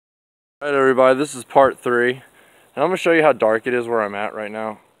Alright everybody, this is part 3, and I'm going to show you how dark it is where I'm at right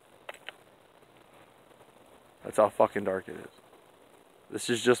now. That's how fucking dark it is.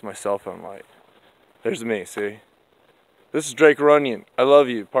 This is just my cell phone light. There's me, see? This is Drake Runyon. I love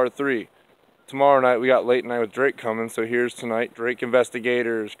you, part 3. Tomorrow night we got Late Night with Drake coming, so here's tonight. Drake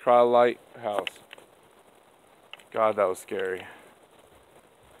Investigators, Corolla Light house. God, that was scary.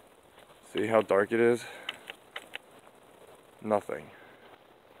 See how dark it is? Nothing.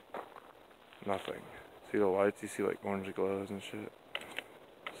 Nothing. See the lights? You see like orange glows and shit.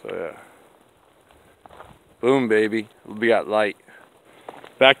 So yeah. Boom, baby. We got light.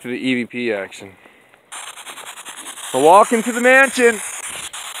 Back to the EVP action. We're walking to the mansion.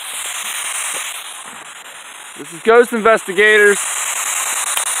 This is Ghost Investigators.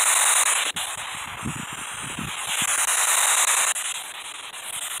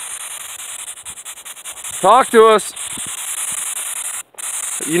 Talk to us.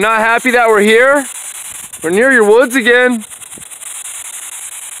 You not happy that we're here? We're near your woods again.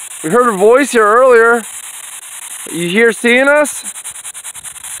 We heard a voice here earlier. You here seeing us?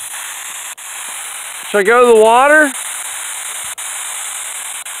 Should I go to the water?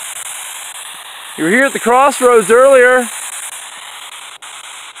 You were here at the crossroads earlier.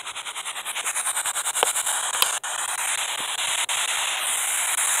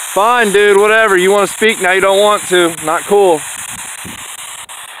 Fine, dude, whatever. You want to speak now, you don't want to. Not cool.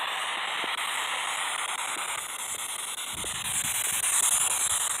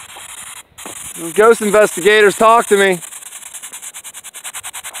 Ghost Investigators, talk to me.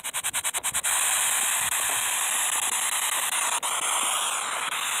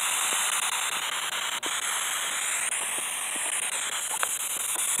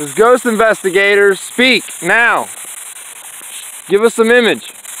 This is Ghost Investigators, speak now. Give us some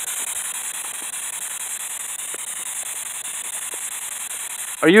image.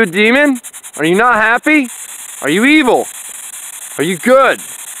 Are you a demon? Are you not happy? Are you evil? Are you good?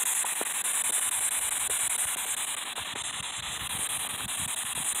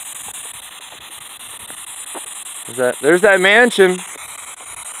 There's that mansion.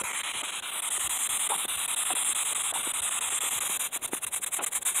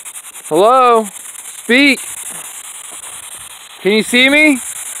 Hello? Speak. Can you see me?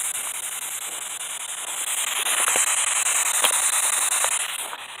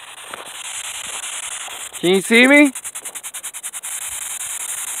 Can you see me?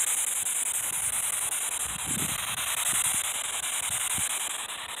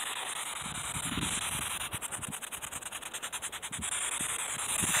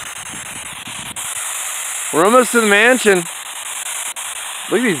 We're almost to the mansion.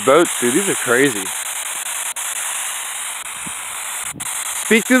 Look at these boats, dude. These are crazy.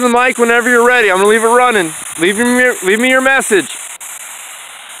 Speak through the mic whenever you're ready. I'm gonna leave it running. Leave me your message.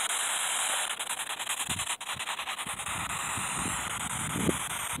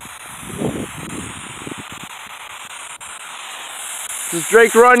 This is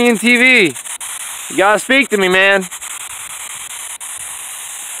Drake Runyon TV. You gotta speak to me, man.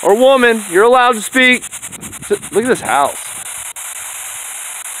 Or woman, you're allowed to speak. Look at this house.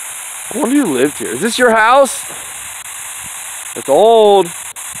 I wonder who lived here. Is this your house? It's old.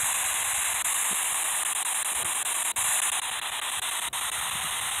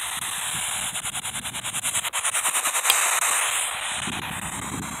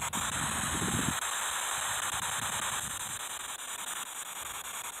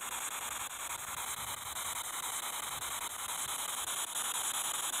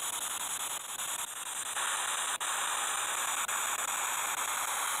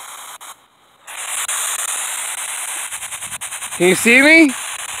 Can you see me?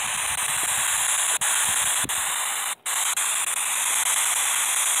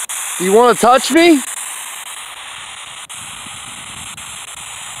 Do you want to touch me?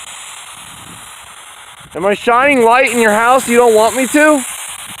 Am I shining light in your house you don't want me to?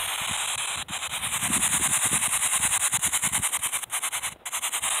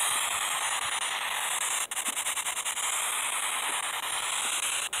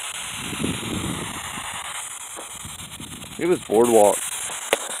 Look at this boardwalk.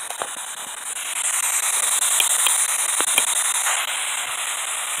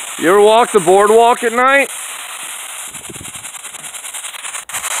 You ever walk the boardwalk at night?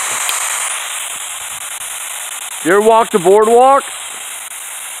 You ever walk the boardwalk?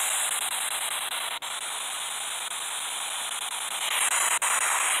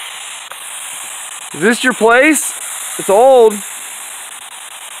 Is this your place? It's old. This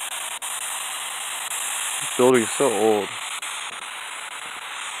building is so old.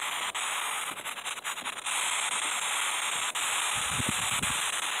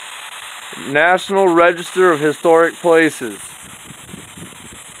 National Register of Historic Places.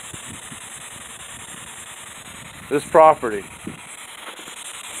 This property.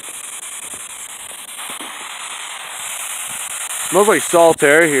 Smells like salt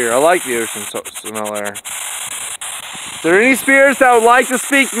air here. I like the ocean smell air. Is there any spirits that would like to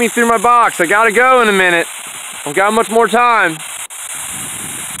speak to me through my box? I gotta go in a minute. I've got much more time.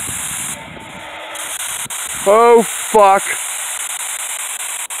 Oh, fuck.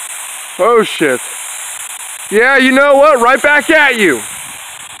 Oh, shit. Yeah, you know what? Right back at you.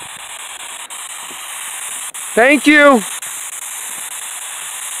 Thank you.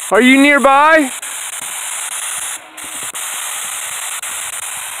 Are you nearby?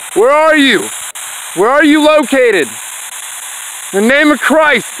 Where are you? Where are you located? In the name of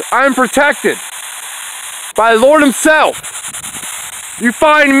Christ, I am protected by the Lord Himself. You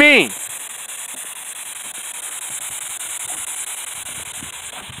find me.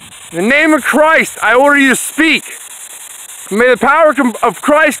 In the name of Christ, I order you to speak. May the power of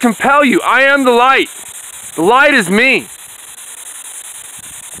Christ compel you. I am the light. The light is me.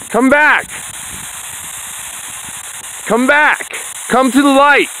 Come back. Come back. Come to the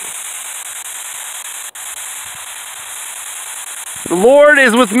light. The Lord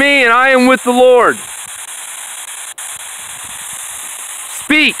is with me and I am with the Lord.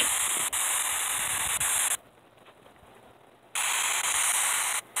 Speak.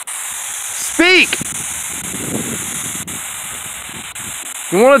 Speak.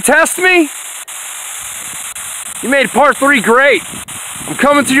 You want to test me? You made part 3 great. I'm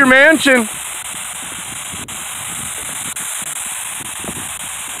coming to your mansion.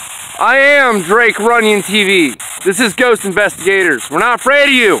 I am Drake Runyon TV. This is Ghost Investigators. We're not afraid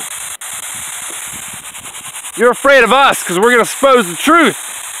of you. You're afraid of us because we're going to expose the truth.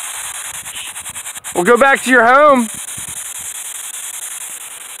 We'll go back to your home.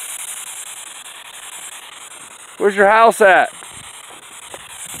 Where's your house at?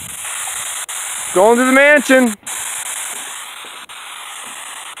 Going to the mansion.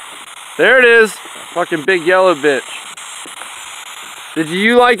 There it is. Fucking big yellow bitch. Did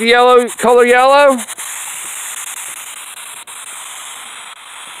you like the yellow, color yellow?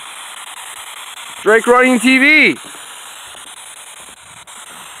 Drake Runyon TV.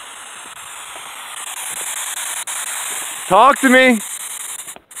 Talk to me.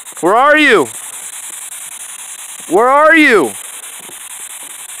 Where are you? Where are you?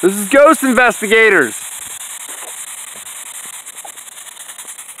 This is Ghost Investigators.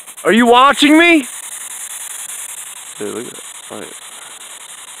 Are you watching me? Hey, look at that. Right.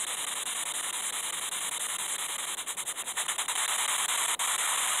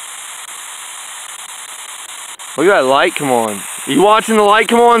 Look at that light come on. Are you watching the light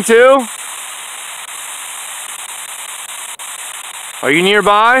come on too? Are you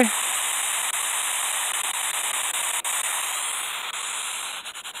nearby?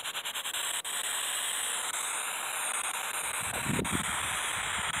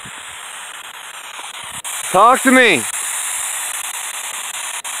 Talk to me.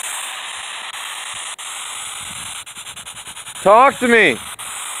 Talk to me.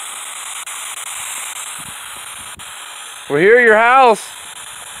 We're here at your house.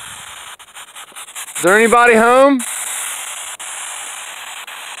 Is there anybody home?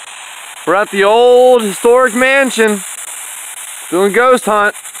 We're at the old historic mansion doing ghost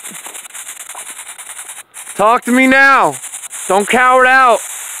hunt. Talk to me now. Don't cower out.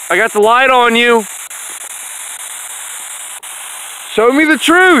 I got the light on you. Show me the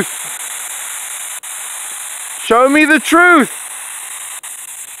truth. Show me the truth.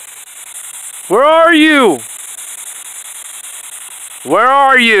 Where are you? Where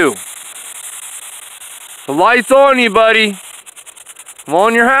are you? The light's on you, buddy. I'm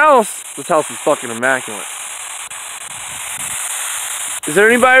on your house. This house is fucking immaculate. Is there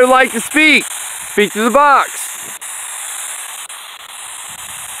anybody who would like to speak? Speak to the box.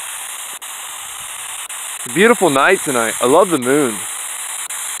 It's a beautiful night tonight. I love the moon.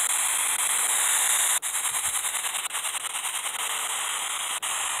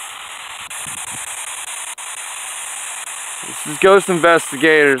 This is Ghost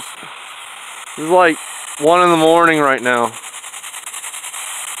Investigators. This is like 1 in the morning right now.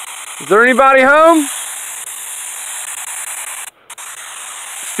 Is there anybody home?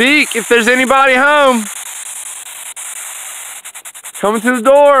 Speak if there's anybody home. Coming to the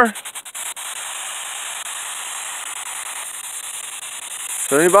door. Is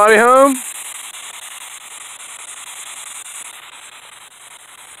there anybody home?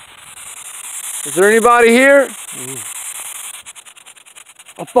 Is there anybody here?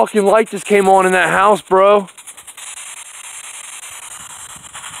 A fucking light just came on in that house, bro.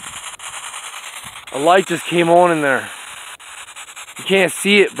 A light just came on in there. You can't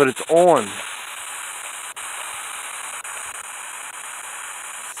see it, but it's on.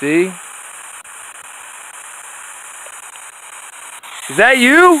 See? Is that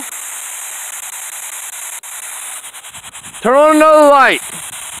you? Turn on another light.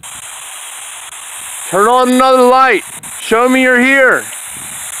 Turn on another light. Show me you're here.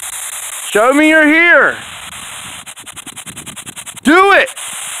 Show me you're here. Do it.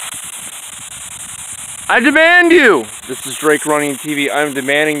 I demand you. This is Drake Running TV. I'm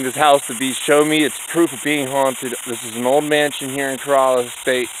demanding this house to be, show me its proof of being haunted. This is an old mansion here in Corolla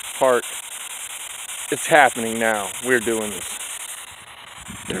State Park. It's happening now. We're doing this.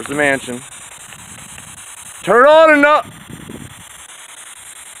 There's the mansion. Turn on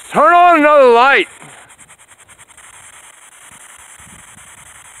another light.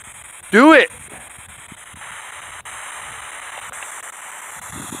 Do it.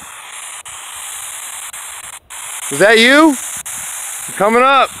 Is that you? I'm coming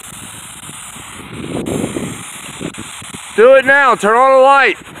up. Do it now. Turn on the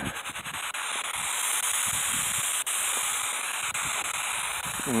light.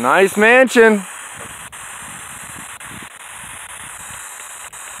 Nice mansion.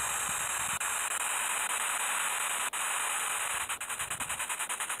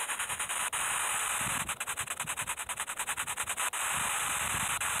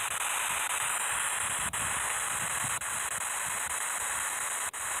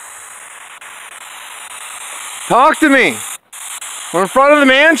 Talk to me. We're in front of the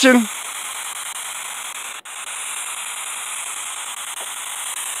mansion.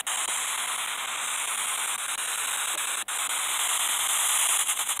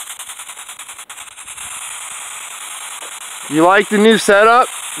 You like the new setup?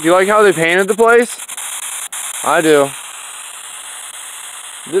 Do you like how they painted the place? I do.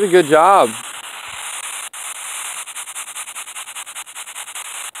 You did a good job.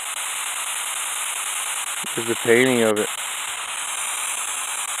 There's a painting of it.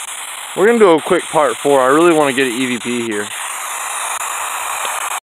 We're gonna do a quick part 4. I really want to get an EVP here.